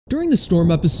During the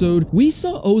storm episode, we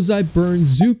saw Ozai burn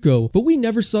Zuko, but we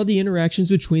never saw the interactions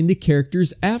between the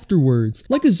characters afterwards,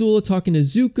 like Azula talking to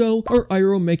Zuko or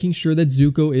Iroh making sure that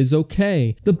Zuko is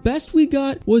okay. The best we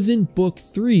got was in book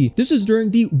 3. This was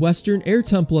during the Western Air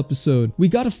Temple episode. We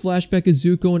got a flashback of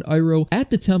Zuko and Iroh at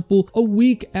the temple a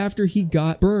week after he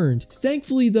got burned.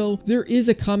 Thankfully though, there is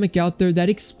a comic out there that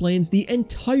explains the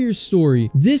entire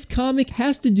story. This comic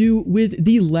has to do with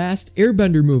the Last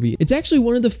Airbender movie. It's actually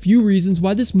one of the few reasons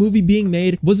why this movie being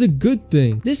made was a good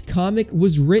thing. This comic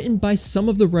was written by some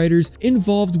of the writers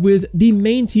involved with the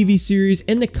main TV series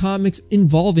and the comics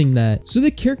involving that. So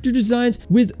the character designs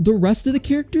with the rest of the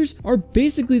characters are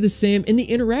basically the same and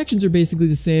the interactions are basically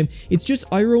the same. It's just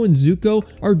Iroh and Zuko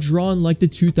are drawn like the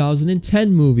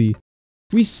 2010 movie.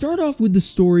 We start off with the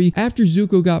story after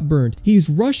Zuko got burned. He's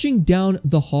rushing down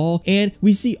the hall and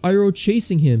we see Iroh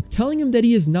chasing him, telling him that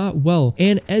he is not well.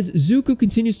 And as Zuko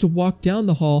continues to walk down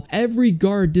the hall, every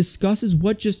guard discusses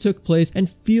what just took place and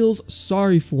feels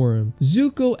sorry for him.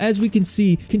 Zuko, as we can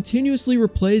see, continuously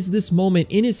replays this moment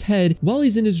in his head while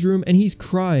he's in his room and he's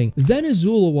crying. Then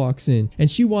Azula walks in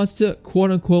and she wants to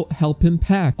quote unquote help him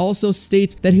pack. Also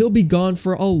states that he'll be gone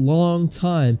for a long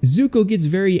time. Zuko gets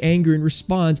very angry and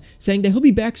responds saying that he'll be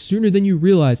back sooner than you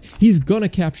realize. He's gonna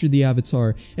capture the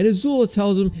Avatar. And Azula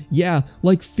tells him, yeah,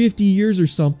 like 50 years or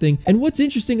something. And what's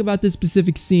interesting about this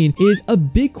specific scene is a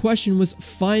big question was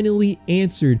finally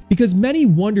answered because many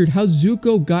wondered how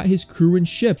Zuko got his crew and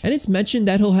ship. And it's mentioned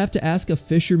that he'll have to ask a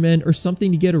fisherman or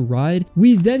something to get a ride.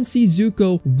 We then see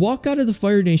Zuko walk out of the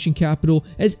Fire Nation capital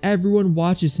as everyone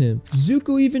watches him.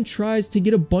 Zuko even tries to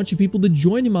get a bunch of people to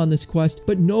join him on this quest,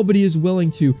 but nobody is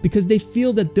willing to because they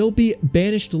feel that they'll be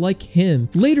banished like him.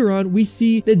 Later on, we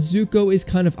see that Zuko is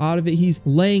kind of out of it. He's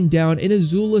laying down and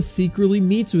Azula secretly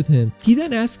meets with him. He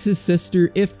then asks his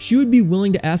sister if she would be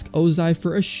willing to ask Ozai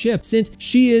for a ship since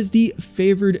she is the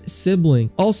favored sibling.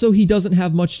 Also, he doesn't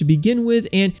have much to begin with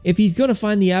and if he's gonna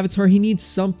find the Avatar, he needs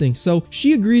something. So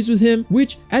she agrees with him,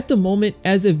 which at the moment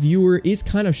as a viewer is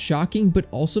kind of shocking but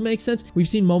also makes sense. We've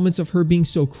seen moments of her being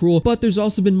so cruel, but there's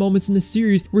also been moments in the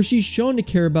series where she's shown to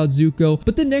care about Zuko.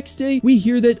 But the next day, we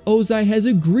hear that Ozai has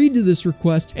agreed to this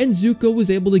request and Zuko was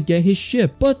able to get his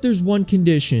ship. But there's one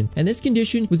condition, and this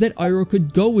condition was that Iroh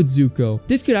could go with Zuko.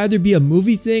 This could either be a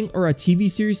movie thing or a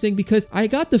TV series thing because I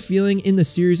got the feeling in the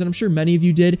series, and I'm sure many of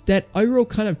you did, that Iroh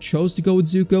kind of chose to go with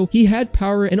Zuko. He had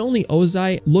power and only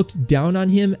Ozai looked down on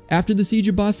him after the siege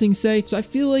of Ba Sing Se. So I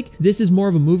feel like this is more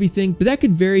of a movie thing, but that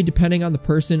could vary depending on the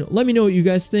person. Let me know what you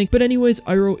guys think. But anyways,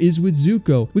 Iroh is with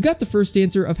Zuko. We got the first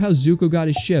answer of how Zuko got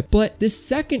his ship, but the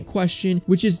second question,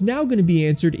 which is now going to be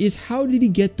answered, is how did he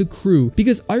get the crew?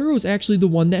 Because Iroh is actually the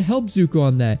one that helped Zuko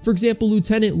on that. For example,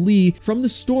 Lieutenant Lee from the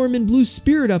Storm and Blue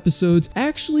Spirit episodes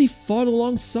actually fought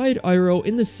alongside Iroh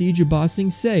in the siege of Ba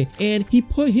Sing Se, and he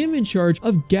put him in charge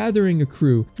of gathering a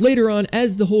crew. Later on,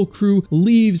 as the whole crew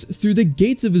leaves through the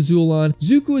gates of Azulan,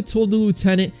 Zuko had told the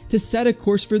lieutenant to set a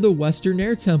course for the Western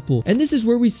Air Temple, and this is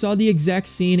where we saw the exact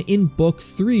scene in book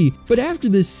 3. But after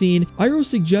this scene, Iroh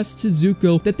suggests to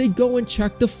Zuko that they go and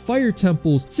check the fire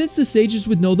temples, since the sages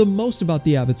would know the most about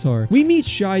the Avatar. We meet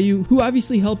Shayu, who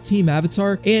obviously helped Team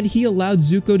Avatar, and he allowed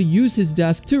Zuko to use his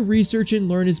desk to research and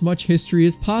learn as much history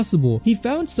as possible. He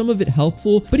found some of it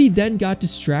helpful, but he then got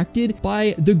distracted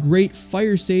by the great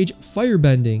fire sage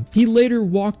firebending. He later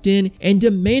walked in and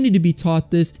demanded to be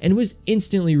taught this and was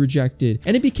instantly rejected,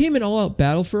 and it became an all-out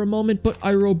battle for a moment, but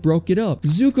Iroh broke it up.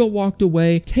 Zuko walked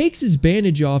away, takes his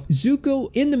bandage off. Zuko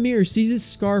in the mirror sees his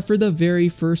scar for the very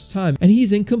first time, and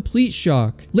he's in complete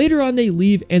shock. Later on, they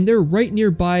leave and they're right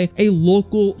nearby a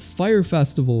local fire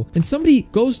festival, and somebody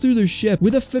goes through their ship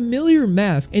with a familiar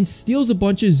mask and steals a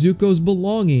bunch of Zuko's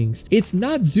belongings. It's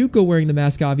not Zuko wearing the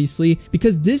mask, obviously,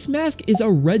 because this mask is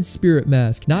a red spirit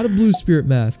mask, not a blue spirit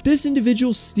mask. This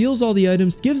individual steals all the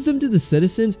items, gives them to the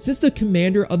citizens, since the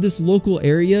commander of this local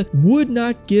area would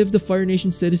not give the Fire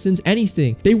Nation citizens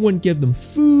anything. They wouldn't give them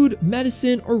food,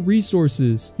 medicine, or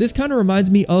resources. This kind of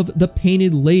reminds me of the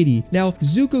Painted Lady. Now,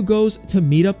 Zuko goes to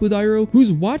meet up with Iroh,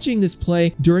 who's watching this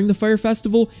play during the fire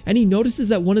festival, and he notices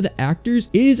that one of the actors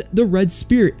is the red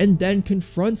spirit and then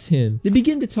confronts him. They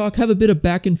begin to talk, have a bit of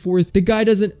back and forth. The guy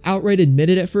doesn't outright admit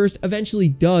it at first, eventually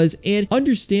does, and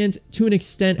understands to an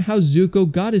extent how Zuko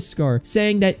got his scar,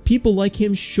 saying that people like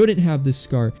him shouldn't have this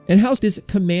scar, and how this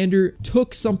commander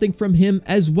took something from him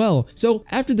as well. So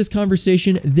after this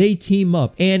conversation, they team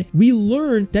up, and we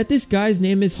learn that this guy's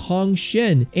name is Hong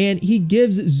Shen, and he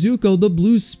gives Zuko the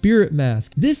blue spirit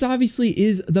mask. This obviously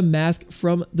is is the mask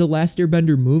from the Last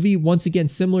Airbender movie, once again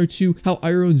similar to how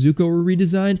Iroh and Zuko were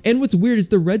redesigned. And what's weird is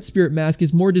the red spirit mask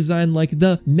is more designed like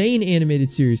the main animated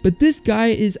series, but this guy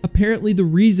is apparently the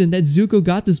reason that Zuko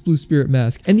got this blue spirit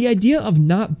mask. And the idea of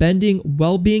not bending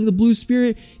while being the blue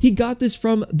spirit, he got this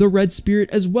from the red spirit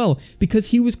as well, because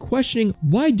he was questioning,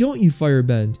 why don't you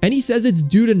firebend? And he says it's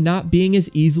due to not being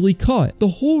as easily caught. The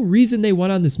whole reason they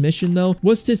went on this mission though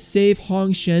was to save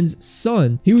Hong Shen's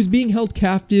son. He was being held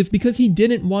captive because he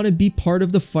didn't want to be part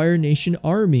of the Fire Nation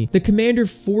army. The commander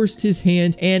forced his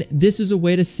hand, and this is a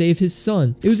way to save his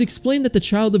son. It was explained that the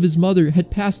child of his mother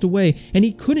had passed away and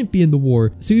he couldn't be in the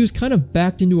war, so he was kind of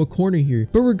backed into a corner here.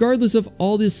 But regardless of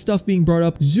all this stuff being brought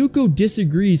up, Zuko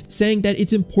disagrees, saying that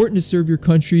it's important to serve your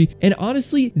country. And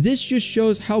honestly, this just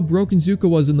shows how broken Zuko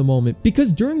was in the moment,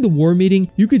 because during the war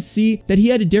meeting, you could see that he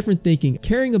had a different thinking,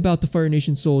 caring about the Fire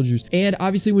Nation soldiers. And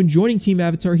obviously when joining Team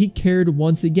Avatar, he cared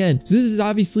once again. So this is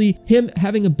obviously him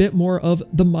having a bit more of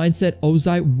the mindset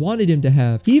Ozai wanted him to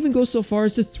have. He even goes so far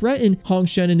as to threaten Hong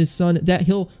Shen and his son that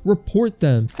he'll report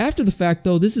them. After the fact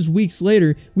though, this is weeks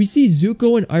later, we see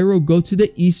Zuko and Iroh go to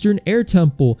the Eastern Air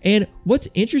Temple. And what's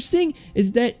interesting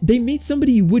is that they meet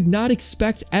somebody you would not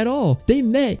expect at all. They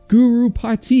met Guru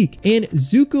Patik, and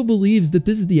Zuko believes that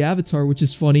this is the Avatar, which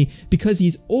is funny because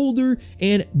he's older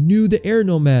and knew the air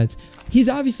nomads. He's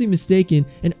obviously mistaken,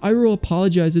 and Iroh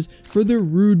apologizes for their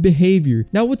rude behavior.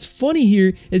 Now, what's funny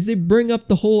here is they bring up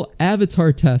the whole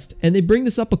Avatar test, and they bring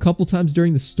this up a couple times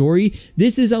during the story.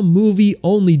 This is a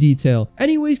movie-only detail.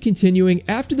 Anyways, continuing,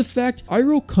 after the fact,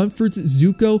 Iroh comforts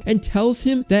Zuko and tells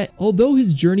him that although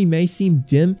his journey may seem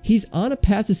dim, he's on a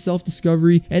path to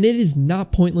self-discovery, and it is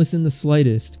not pointless in the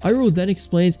slightest. Iroh then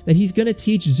explains that he's gonna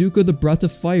teach Zuko the breath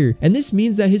of fire, and this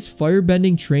means that his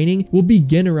firebending training will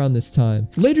begin around this time.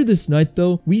 Later this night,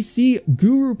 though, we see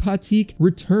Guru Patik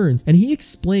returns, and he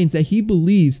explains that he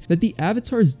believes that the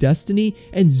Avatar's destiny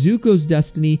and Zuko's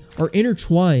destiny are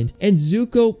intertwined, and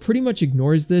Zuko pretty much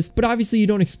ignores this, but obviously you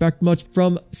don't expect much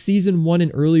from season 1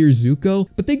 and earlier Zuko.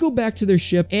 But they go back to their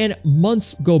ship and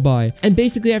months go by, and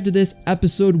basically after this,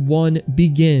 episode 1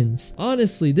 begins.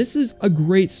 Honestly, this is a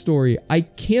great story. I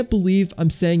can't believe I'm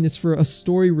saying this for a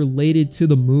story related to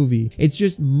the movie. It's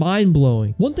just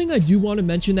mind-blowing. One thing I do want to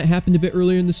mention that happened a bit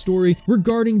earlier in the story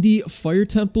regarding the fire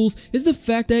temples is the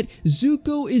fact that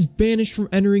Zuko is banished from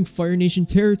entering Fire Nation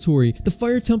territory. The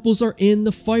fire temples are in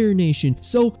the Fire Nation,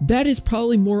 so that is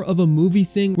probably more of a movie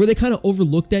thing where they kind of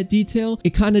overlook that detail. It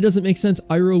kind of doesn't make sense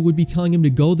Iroh would be telling him to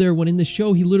go there when in the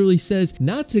show he literally says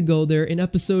not to go there in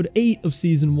episode 8 of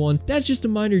season 1. That's just a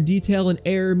minor detail and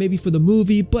error maybe for the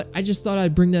movie, but I just thought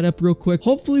I'd bring that up real quick.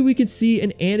 Hopefully we could see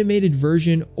an animated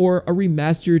version or a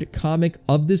remastered comic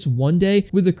of this one day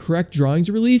with the correct drawings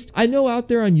released. I know out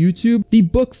there on YouTube, the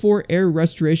Book 4 Air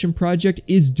Restoration Project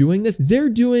is doing this. They're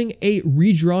doing a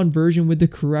redrawn version with the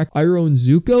correct Iroh and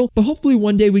Zuko, but hopefully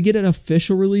one day we get an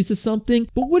official release of something.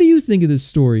 But what do you think of this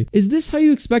story? Is this how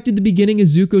you expected the beginning of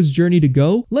Zuko's journey to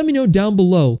go? Let me know down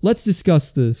below. Let's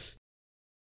discuss this.